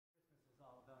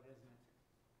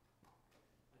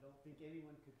think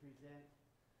anyone could present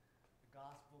the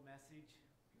gospel message,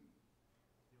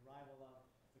 the arrival of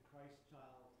the Christ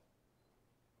child,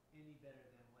 any better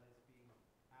than what is being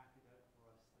acted out for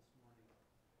us this morning.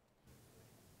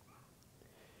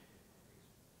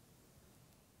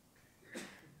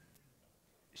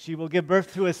 She will give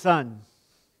birth to a son,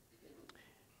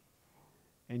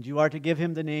 and you are to give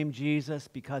him the name Jesus,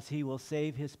 because he will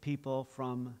save his people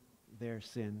from their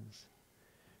sins.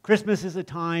 Christmas is a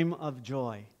time of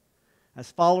joy. As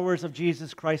followers of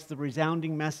Jesus Christ, the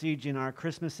resounding message in our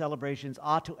Christmas celebrations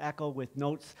ought to echo with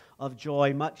notes of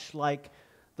joy, much like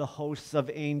the hosts of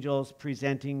angels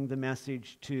presenting the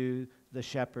message to the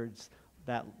shepherds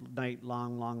that night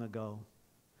long, long ago.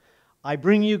 I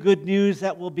bring you good news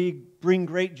that will bring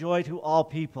great joy to all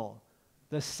people.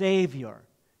 The Savior,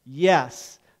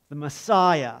 yes, the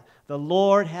Messiah, the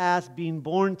Lord has been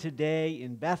born today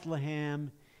in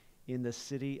Bethlehem, in the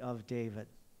city of David.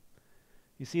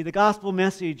 You see, the gospel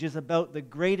message is about the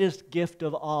greatest gift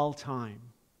of all time.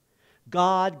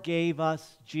 God gave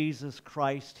us Jesus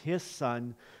Christ, his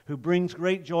Son, who brings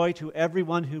great joy to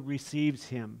everyone who receives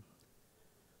him.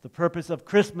 The purpose of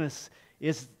Christmas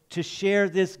is to share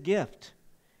this gift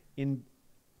and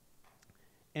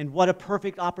what a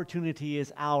perfect opportunity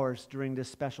is ours during this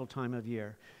special time of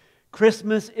year.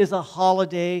 Christmas is a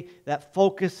holiday that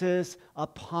focuses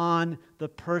upon the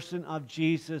person of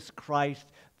Jesus Christ,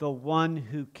 the one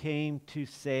who came to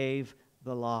save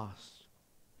the lost.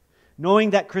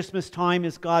 Knowing that Christmas time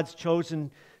is God's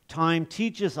chosen time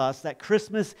teaches us that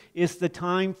Christmas is the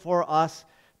time for us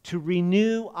to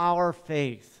renew our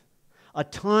faith, a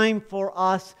time for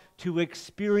us to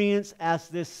experience, as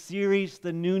this series,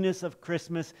 The Newness of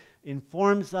Christmas,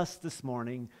 informs us this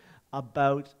morning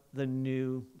about the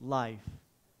new life.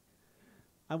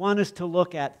 I want us to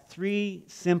look at three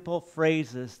simple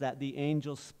phrases that the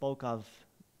angels spoke of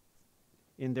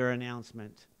in their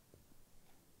announcement.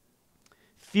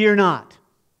 Fear not.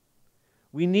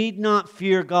 We need not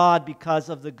fear God because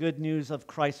of the good news of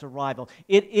Christ's arrival.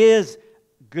 It is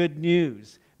good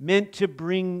news, meant to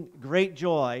bring great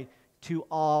joy to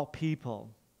all people.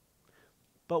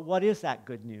 But what is that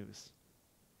good news?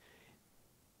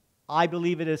 I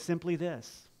believe it is simply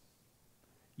this.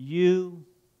 You,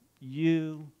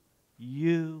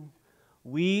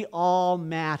 we all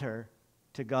matter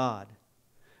to God.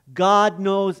 God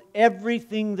knows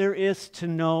everything there is to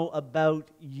know about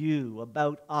you,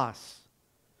 about us.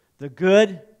 The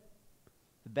good,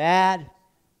 the bad,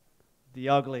 the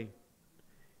ugly.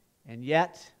 And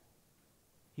yet,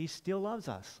 he still loves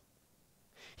us.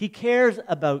 He cares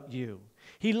about you.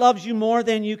 He loves you more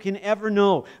than you can ever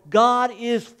know. God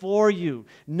is for you,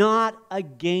 not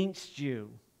against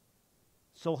you.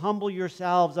 So humble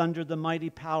yourselves under the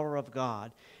mighty power of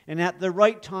God, and at the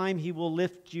right time he will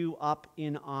lift you up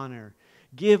in honor.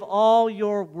 Give all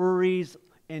your worries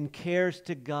and cares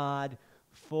to God,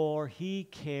 for he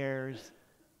cares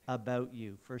about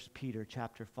you. 1 Peter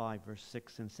chapter 5, verse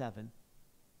 6 and 7.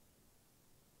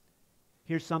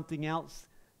 Here's something else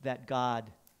that God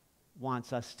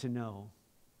wants us to know.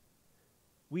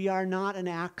 We are not an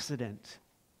accident.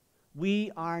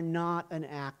 We are not an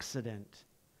accident.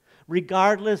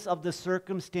 Regardless of the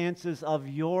circumstances of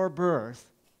your birth,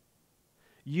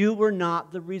 you were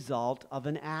not the result of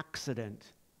an accident.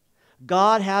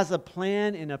 God has a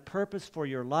plan and a purpose for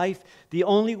your life. The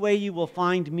only way you will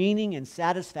find meaning and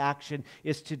satisfaction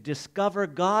is to discover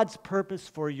God's purpose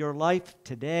for your life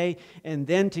today, and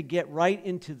then to get right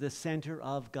into the center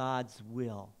of God's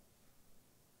will.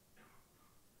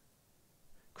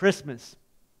 Christmas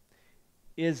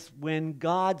is when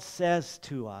God says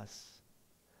to us,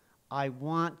 I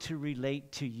want to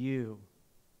relate to you.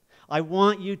 I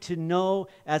want you to know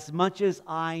as much as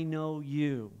I know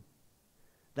you.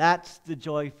 That's the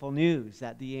joyful news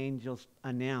that the angels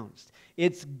announced.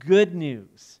 It's good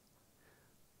news.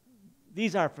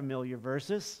 These are familiar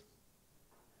verses.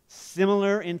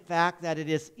 Similar, in fact, that it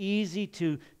is easy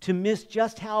to miss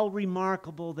just how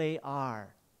remarkable they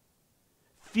are.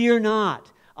 Fear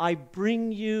not, I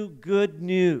bring you good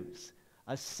news.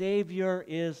 A Savior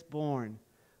is born.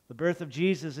 The birth of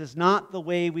Jesus is not the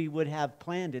way we would have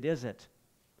planned it, is it?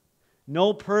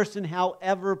 No person,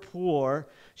 however poor,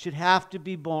 should have to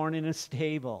be born in a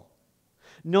stable.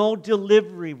 No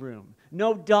delivery room,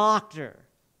 no doctor,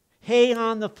 hay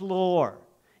on the floor,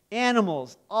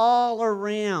 animals all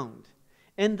around,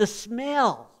 and the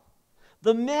smell,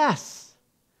 the mess.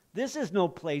 This is no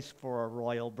place for a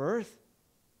royal birth.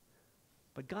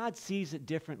 But God sees it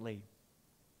differently.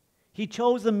 He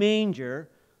chose a manger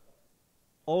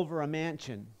over a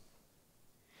mansion.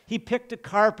 He picked a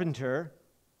carpenter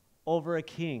over a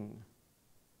king.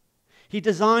 He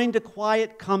designed a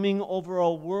quiet coming over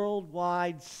a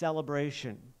worldwide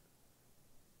celebration.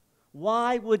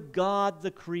 Why would God,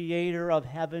 the creator of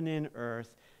heaven and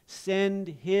earth, send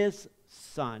his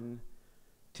Son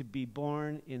to be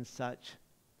born in such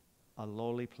a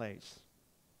lowly place?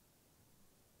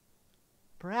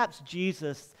 Perhaps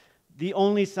Jesus, the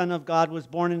only Son of God, was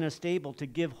born in a stable to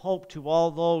give hope to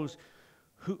all those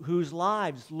whose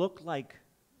lives look like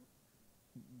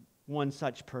one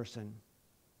such person.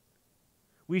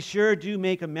 We sure do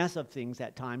make a mess of things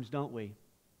at times, don't we?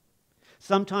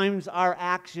 Sometimes our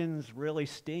actions really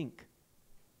stink.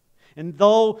 And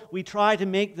though we try to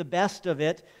make the best of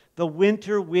it, the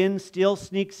winter wind still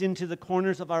sneaks into the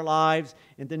corners of our lives,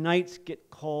 and the nights get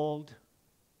cold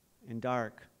and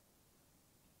dark.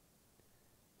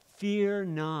 Fear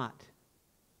not,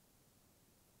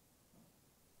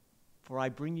 for I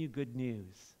bring you good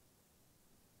news.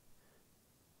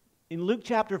 In Luke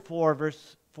chapter 4,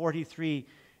 verse 43,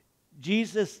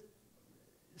 Jesus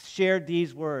shared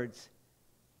these words: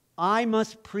 I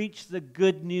must preach the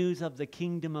good news of the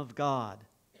kingdom of God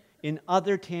in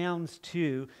other towns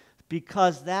too,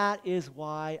 because that is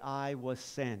why I was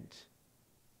sent.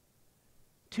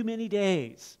 Too many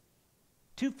days,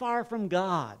 too far from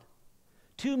God,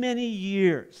 too many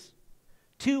years,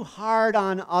 too hard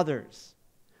on others,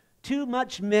 too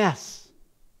much mess.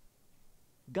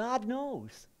 God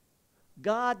knows.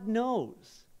 God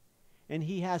knows. And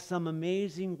he has some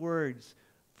amazing words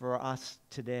for us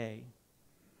today.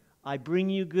 I bring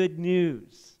you good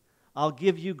news. I'll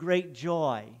give you great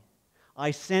joy.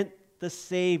 I sent the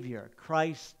Savior,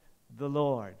 Christ the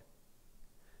Lord.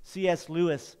 C.S.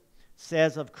 Lewis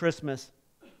says of Christmas,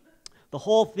 the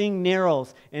whole thing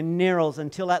narrows and narrows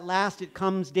until at last it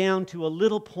comes down to a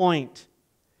little point,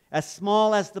 as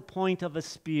small as the point of a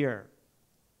spear.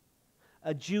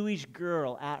 A Jewish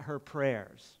girl at her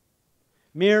prayers.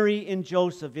 Mary and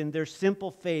Joseph, in their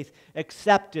simple faith,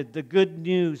 accepted the good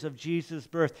news of Jesus'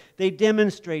 birth. They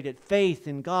demonstrated faith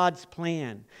in God's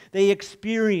plan. They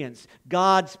experienced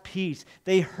God's peace.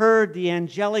 They heard the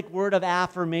angelic word of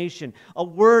affirmation, a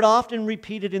word often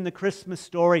repeated in the Christmas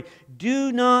story: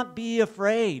 do not be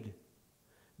afraid.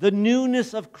 The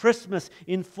newness of Christmas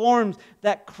informs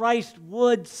that Christ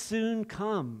would soon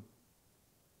come.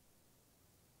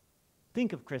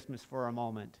 Think of Christmas for a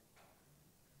moment.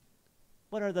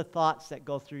 What are the thoughts that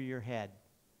go through your head?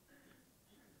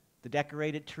 The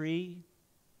decorated tree,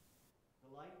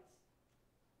 the lights,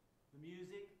 the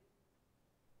music,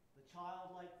 the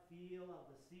childlike feel of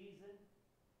the season,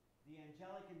 the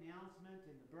angelic announcement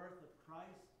and the birth of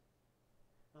Christ.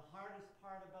 The hardest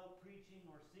part about preaching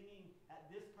or singing at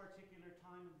this particular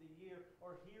time of the year,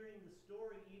 or hearing the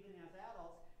story even as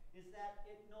adults, is that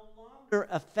it no longer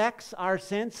affects our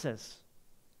senses.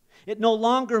 It no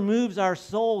longer moves our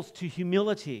souls to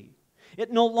humility.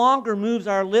 It no longer moves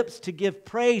our lips to give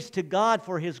praise to God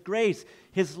for His grace,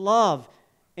 His love,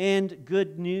 and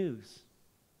good news.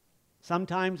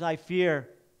 Sometimes I fear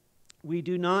we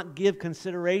do not give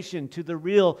consideration to the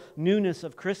real newness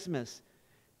of Christmas,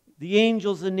 the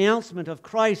angel's announcement of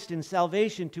Christ and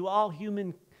salvation to all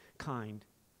humankind.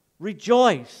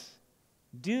 Rejoice.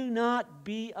 Do not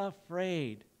be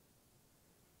afraid.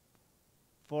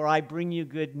 For I bring you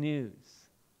good news,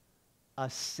 a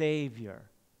Savior.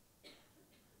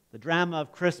 The drama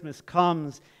of Christmas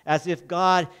comes as if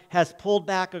God has pulled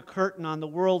back a curtain on the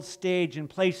world's stage and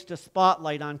placed a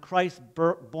spotlight on Christ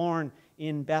born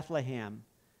in Bethlehem.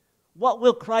 What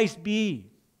will Christ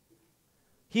be?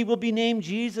 He will be named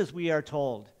Jesus, we are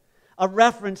told, a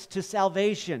reference to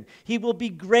salvation. He will be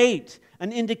great,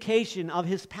 an indication of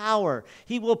His power.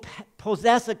 He will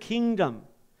possess a kingdom.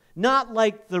 Not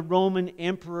like the Roman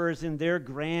emperors in their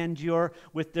grandeur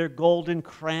with their golden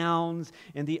crowns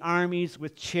and the armies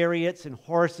with chariots and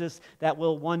horses that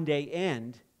will one day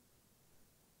end,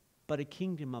 but a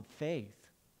kingdom of faith,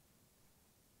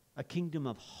 a kingdom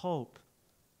of hope,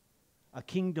 a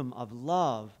kingdom of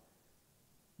love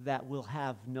that will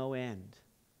have no end.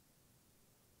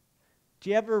 Do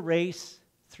you ever race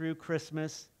through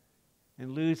Christmas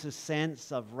and lose a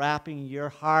sense of wrapping your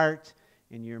heart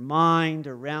in your mind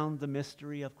around the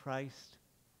mystery of Christ?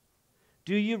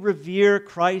 Do you revere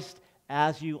Christ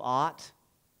as you ought?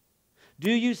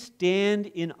 Do you stand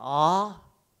in awe?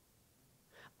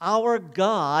 Our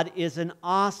God is an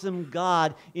awesome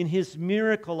God in His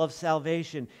miracle of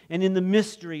salvation and in the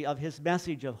mystery of His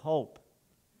message of hope.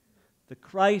 The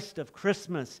Christ of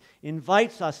Christmas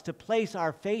invites us to place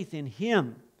our faith in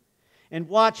Him and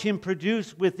watch Him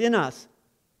produce within us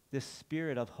this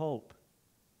spirit of hope.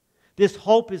 This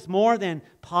hope is more than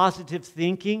positive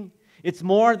thinking. It's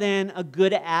more than a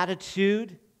good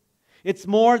attitude. It's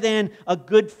more than a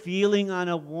good feeling on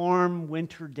a warm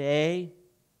winter day.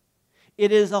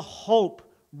 It is a hope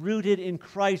rooted in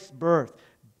Christ's birth,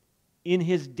 in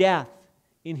his death,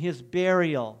 in his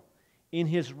burial, in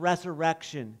his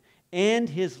resurrection, and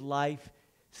his life,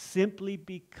 simply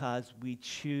because we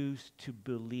choose to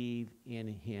believe in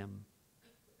him.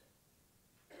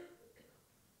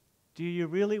 Do you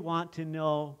really want to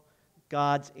know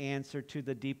God's answer to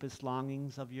the deepest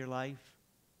longings of your life?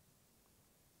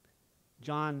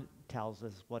 John tells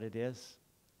us what it is.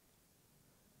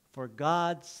 For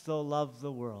God so loved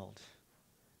the world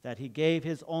that he gave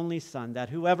his only Son, that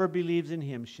whoever believes in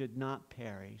him should not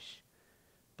perish,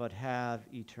 but have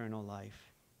eternal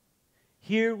life.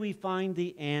 Here we find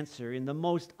the answer in the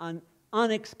most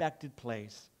unexpected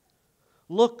place.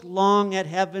 Look long at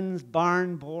heaven's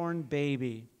barn-born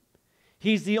baby.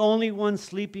 He's the only one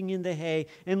sleeping in the hay.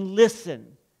 And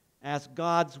listen as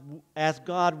God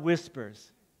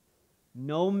whispers,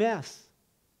 no mess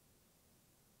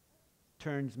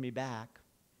turns me back.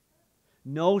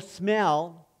 No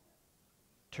smell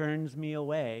turns me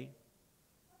away.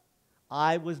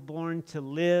 I was born to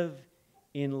live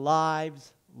in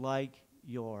lives like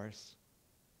yours.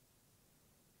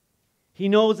 He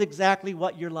knows exactly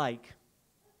what you're like,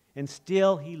 and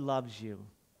still he loves you.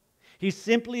 He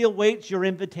simply awaits your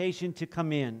invitation to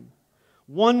come in.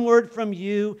 One word from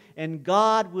you, and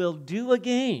God will do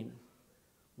again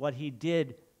what he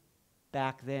did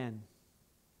back then.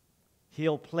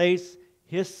 He'll place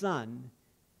his Son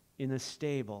in the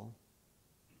stable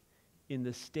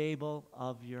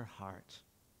of your heart.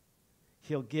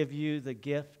 He'll give you the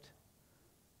gift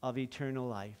of eternal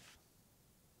life.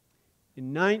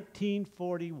 In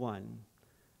 1941,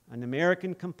 an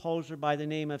American composer by the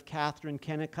name of Catherine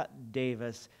Kennicott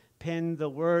Davis penned the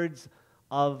words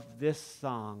of this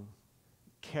song,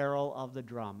 Carol of the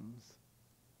Drums.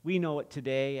 We know it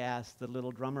today as the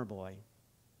Little Drummer Boy.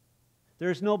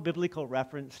 There's no biblical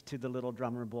reference to the little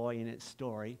drummer boy in its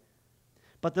story,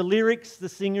 but the lyrics, the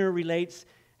singer relates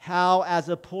how as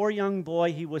a poor young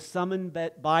boy he was summoned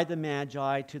by the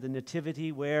Magi to the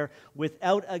Nativity, where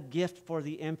without a gift for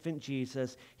the infant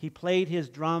Jesus, he played his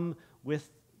drum with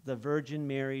the Virgin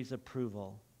Mary's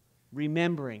approval,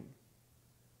 remembering,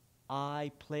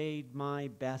 I played my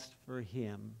best for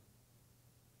him,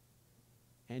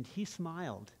 and he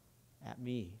smiled at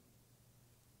me.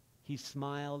 He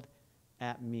smiled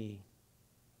at me.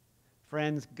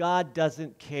 Friends, God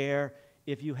doesn't care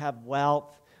if you have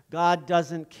wealth. God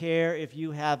doesn't care if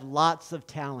you have lots of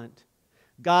talent.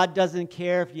 God doesn't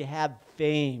care if you have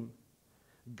fame.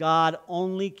 God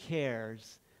only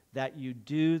cares that you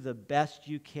do the best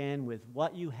you can with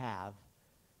what you have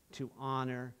to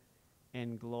honor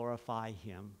and glorify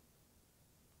him.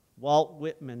 Walt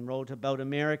Whitman wrote about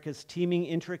America's teeming,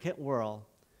 intricate world.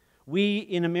 We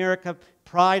in America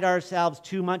pride ourselves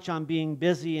too much on being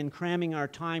busy and cramming our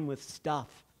time with stuff.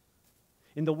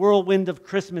 In the whirlwind of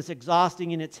Christmas,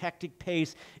 exhausting in its hectic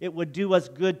pace, it would do us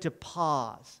good to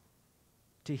pause,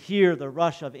 to hear the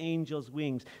rush of angels'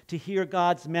 wings, to hear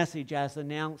God's message as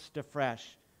announced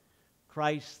afresh.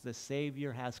 Christ the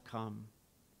Savior has come.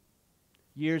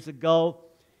 Years ago,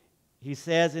 he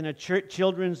says, in a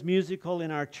children's musical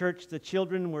in our church, the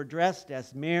children were dressed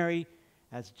as Mary,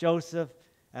 as Joseph,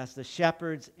 as the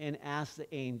shepherds, and as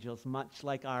the angels, much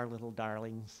like our little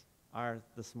darlings are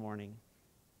this morning.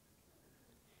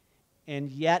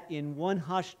 And yet, in one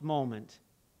hushed moment,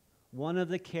 one of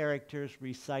the characters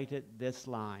recited this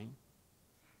line: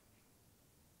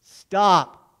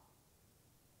 stop,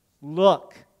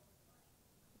 look,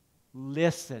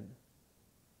 listen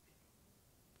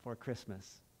for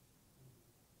Christmas.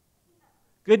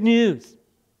 Good news,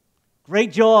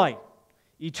 great joy,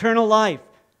 eternal life.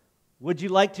 Would you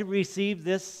like to receive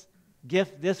this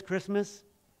gift this Christmas?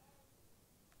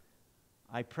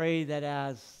 I pray that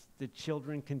as the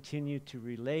children continue to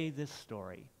relay this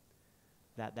story,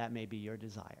 that may be your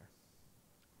desire.